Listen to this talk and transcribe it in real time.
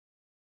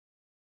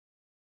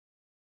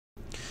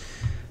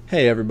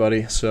Hey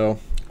everybody, so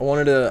I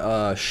wanted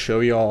to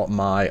show y'all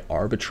my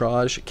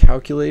arbitrage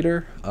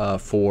calculator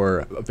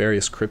for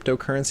various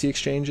cryptocurrency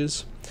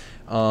exchanges.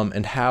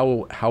 And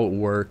how it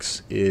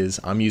works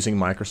is I'm using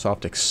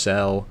Microsoft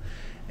Excel,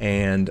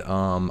 and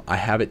I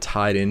have it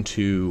tied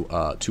into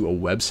to a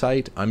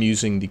website. I'm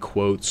using the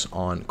quotes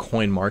on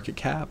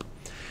CoinMarketCap.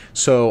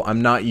 So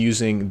I'm not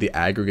using the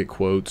aggregate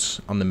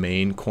quotes on the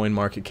main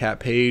CoinMarketCap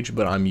page,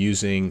 but I'm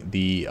using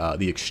the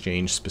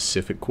exchange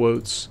specific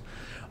quotes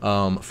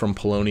from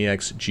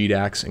Poloniex,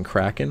 GDAX, and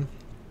Kraken.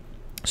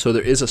 So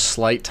there is a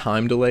slight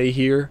time delay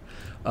here.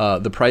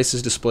 The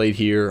prices displayed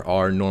here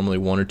are normally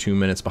 1 or 2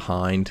 minutes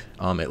behind,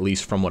 at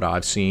least from what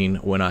I've seen,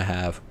 when I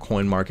have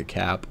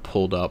CoinMarketCap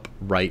pulled up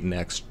right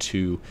next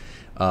to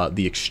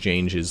the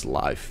exchange's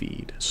live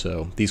feed.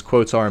 So these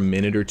quotes are a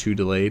minute or two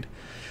delayed.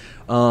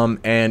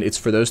 And it's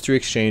for those three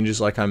exchanges,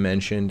 like I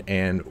mentioned,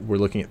 and we're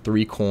looking at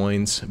 3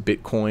 coins: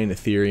 Bitcoin,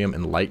 Ethereum,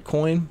 and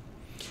Litecoin.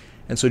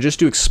 And so just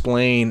to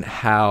explain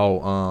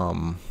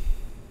how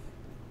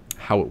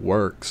it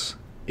works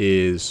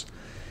is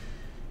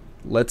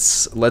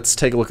let's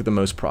take a look at the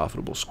most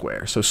profitable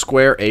square. So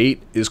square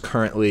 8 is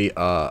currently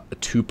a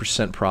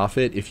 2%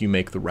 profit if you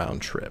make the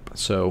round trip.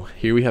 So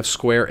here we have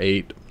square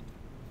 8.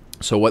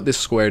 So what this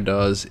square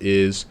does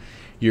is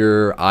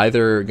you're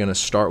either going to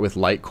start with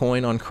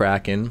Litecoin on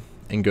Kraken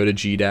and go to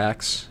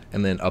GDAX,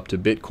 and then up to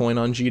Bitcoin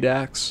on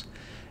GDAX,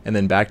 and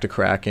then back to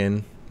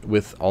Kraken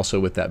with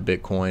that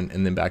Bitcoin,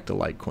 and then back to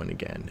Litecoin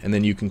again, and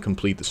then you can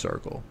complete the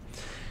circle.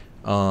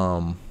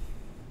 So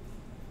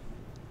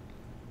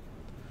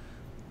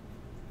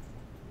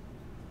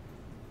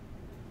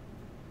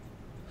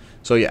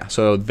yeah,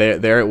 so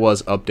there it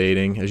was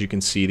updating. As you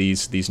can see,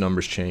 these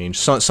numbers change.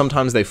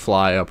 Sometimes they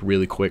fly up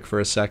really quick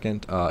for a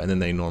second, and then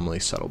they normally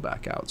settle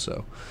back out.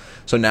 So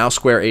now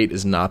square 8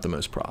 is not the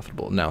most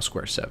profitable. Now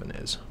square 7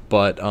 is.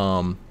 But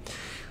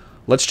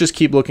let's just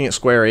keep looking at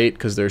square 8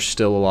 because there's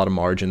still a lot of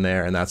margin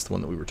there, and that's the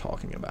one that we were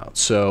talking about.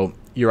 So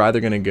you're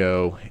either going to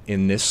go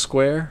in this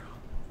square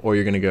or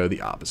you're going to go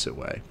the opposite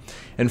way.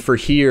 And for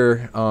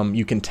here,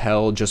 you can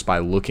tell just by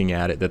looking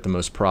at it that the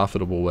most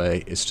profitable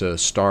way is to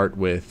start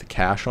with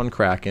cash on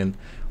Kraken,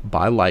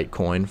 buy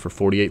Litecoin for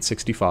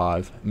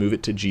 48.65, move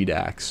it to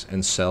GDAX,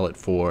 and sell it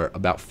for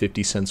about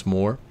 50 cents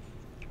more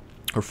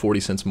or 40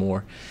 cents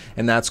more.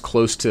 And that's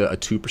close to a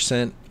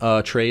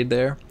 2% trade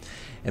there.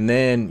 And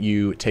then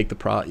you take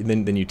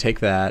then you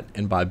take that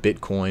and buy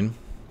Bitcoin,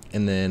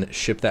 and then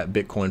ship that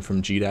Bitcoin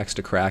from GDAX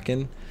to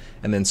Kraken,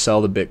 and then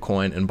sell the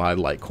Bitcoin and buy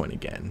Litecoin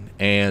again.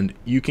 And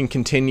you can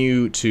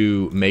continue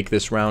to make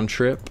this round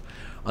trip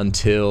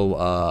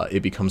until it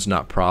becomes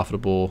not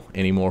profitable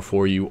anymore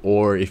for you,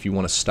 or if you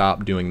want to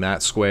stop doing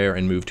that square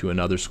and move to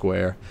another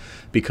square,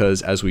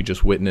 because as we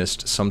just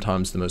witnessed,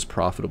 sometimes the most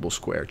profitable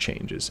square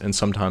changes, and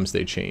sometimes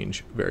they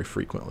change very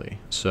frequently.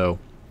 So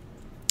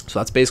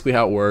that's basically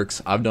how it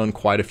works. I've done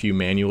quite a few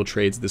manual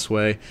trades this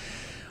way.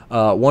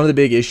 One of the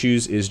big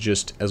issues is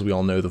just, as we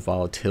all know, the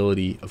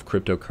volatility of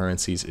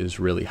cryptocurrencies is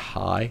really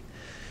high.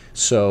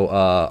 So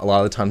a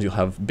lot of the times you'll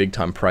have big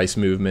time price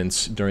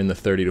movements during the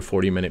 30 to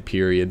 40 minute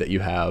period that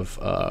you have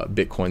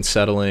Bitcoin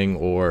settling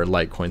or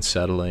Litecoin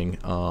settling.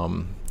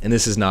 And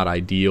this is not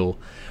ideal,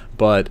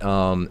 but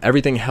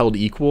everything held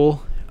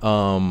equal,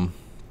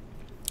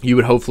 you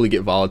would hopefully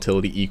get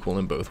volatility equal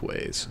in both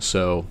ways.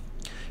 So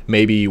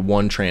maybe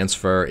one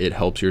transfer, it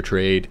helps your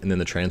trade, and then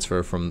the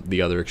transfer from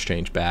the other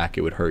exchange back,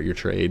 it would hurt your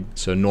trade.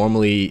 So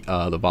normally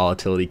the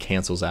volatility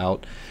cancels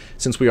out,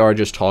 since we are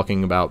just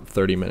talking about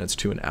 30 minutes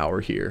to an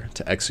hour here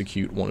to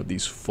execute one of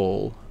these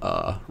full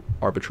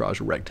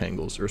arbitrage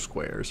rectangles or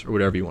squares or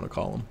whatever you want to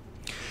call them.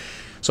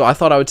 So I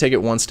thought I would take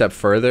it one step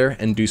further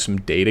and do some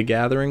data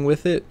gathering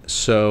with it.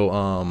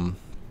 So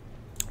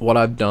what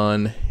I've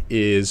done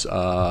is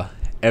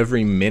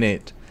every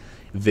minute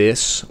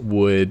this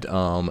would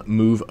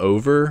move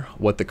over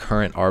what the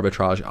current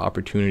arbitrage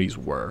opportunities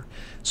were.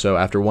 So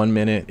after 1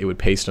 minute, it would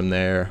paste them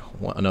there,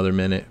 another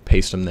minute,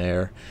 paste them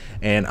there.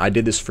 And I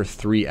did this for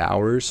 3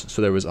 hours,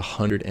 so there was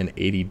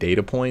 180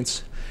 data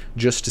points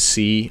just to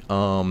see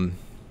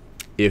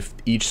if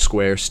each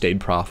square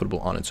stayed profitable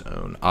on its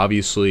own.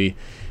 Obviously,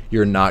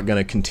 you're not going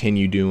to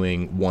continue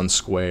doing one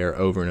square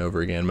over and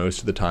over again.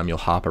 Most of the time, you'll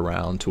hop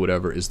around to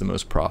whatever is the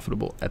most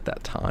profitable at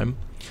that time.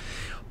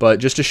 But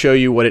just to show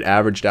you what it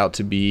averaged out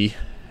to be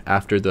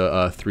after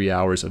the 3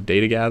 hours of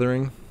data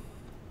gathering,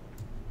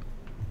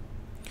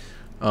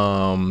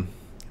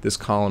 this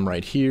column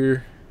right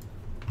here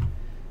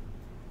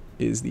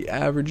is the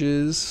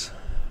averages.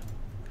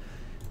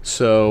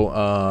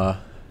 So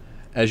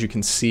as you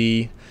can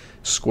see,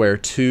 square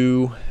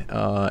 2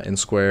 and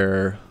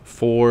square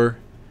 4,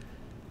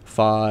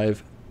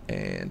 5,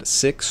 and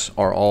 6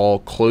 are all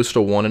close to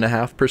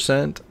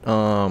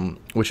 1.5%,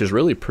 which is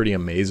really pretty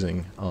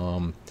amazing.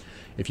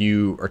 If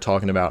you are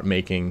talking about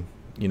making,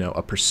 you know,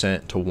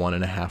 1% to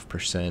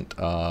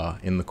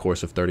 1.5% in the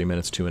course of 30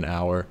 minutes to an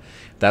hour,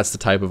 that's the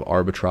type of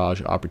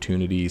arbitrage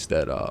opportunities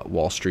that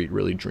Wall Street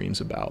really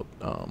dreams about.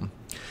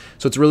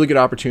 So it's a really good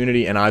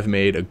opportunity, and I've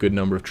made a good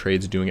number of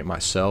trades doing it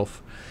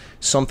myself.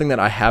 Something that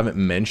I haven't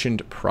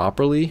mentioned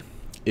properly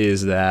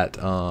is that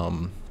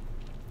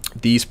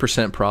these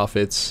percent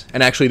profits,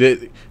 and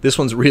actually this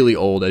one's really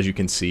old, as you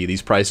can see.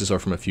 These prices are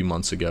from a few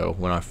months ago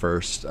when I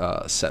first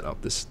set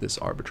up this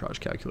arbitrage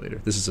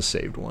calculator. This is a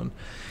saved one,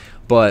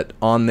 but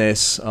on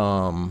this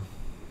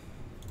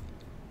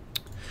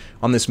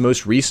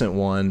most recent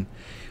one,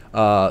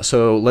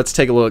 so let's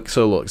take a look.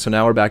 So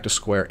now we're back to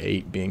square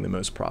 8 being the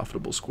most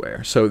profitable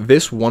square. So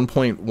this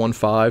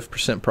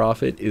 1.15%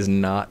 profit is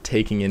not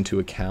taking into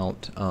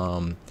account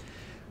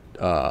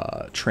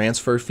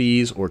transfer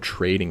fees or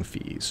trading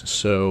fees.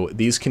 So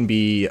these can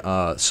be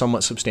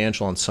somewhat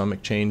substantial on some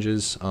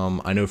exchanges.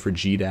 I know for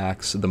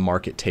GDAX, the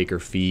market taker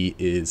fee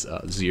is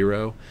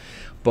 0.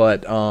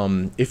 But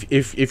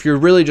if you're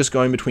really just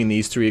going between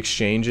these 3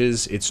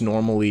 exchanges, it's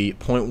normally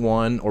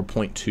 0.1 or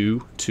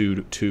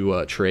 0.2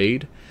 to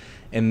trade.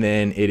 And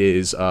then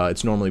it's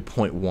normally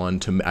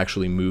 0.1 to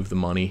actually move the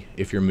money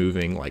if you're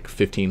moving like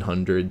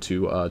 $1,500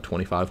 to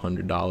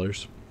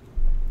 $2,500.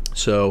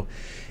 So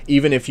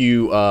even if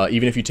you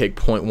take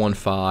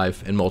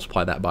 0.15 and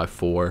multiply that by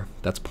 4,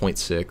 that's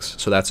 0.6.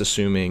 So that's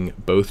assuming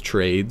both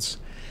trades,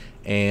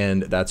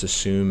 and that's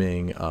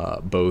assuming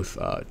both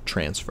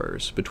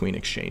transfers between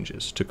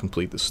exchanges to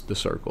complete the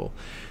circle.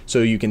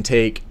 So you can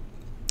take,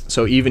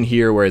 so even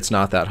here where it's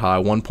not that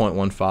high,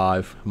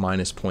 1.15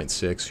 minus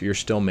 0.6, you're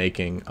still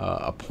making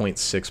a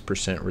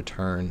 0.6%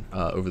 return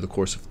over the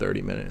course of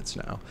 30 minutes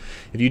now.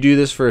 If you do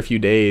this for a few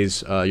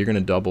days, you're going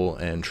to double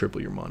and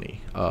triple your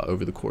money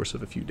over the course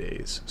of a few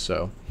days.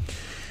 So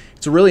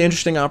it's a really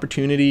interesting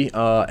opportunity,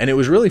 and it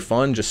was really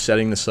fun just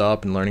setting this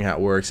up and learning how it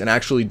works and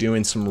actually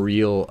doing some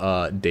real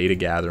data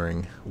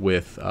gathering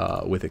with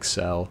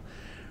Excel.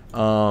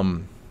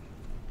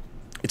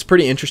 It's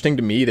pretty interesting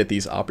to me that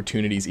these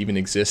opportunities even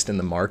exist in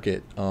the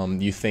market.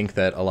 You think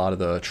that a lot of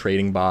the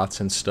trading bots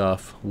and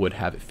stuff would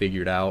have it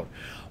figured out.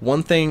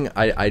 One thing,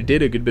 I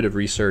did a good bit of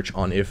research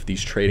on if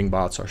these trading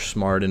bots are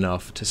smart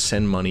enough to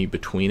send money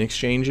between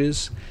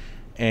exchanges,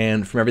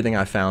 and from everything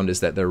I found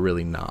is that they're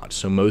really not.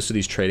 So most of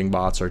these trading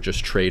bots are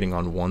just trading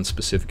on one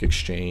specific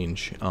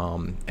exchange,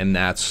 and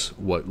that's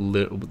what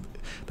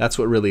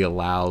really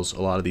allows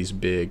a lot of these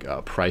big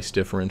price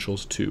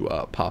differentials to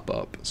pop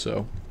up.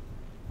 So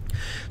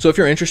if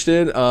you're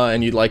interested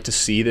and you'd like to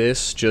see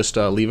this, just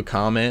leave a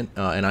comment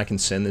and I can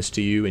send this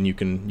to you, and you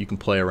can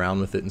play around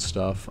with it and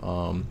stuff.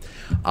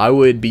 I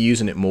would be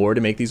using it more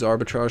to make these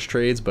arbitrage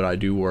trades, but I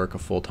do work a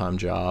full-time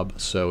job,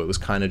 so it was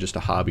kind of just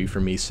a hobby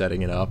for me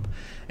setting it up,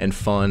 and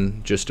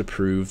fun just to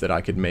prove that I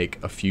could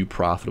make a few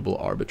profitable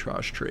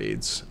arbitrage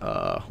trades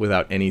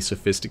without any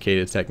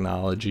sophisticated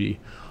technology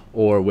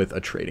or with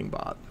a trading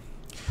bot.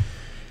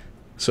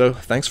 So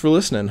thanks for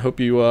listening. Hope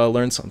you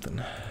learned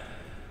something.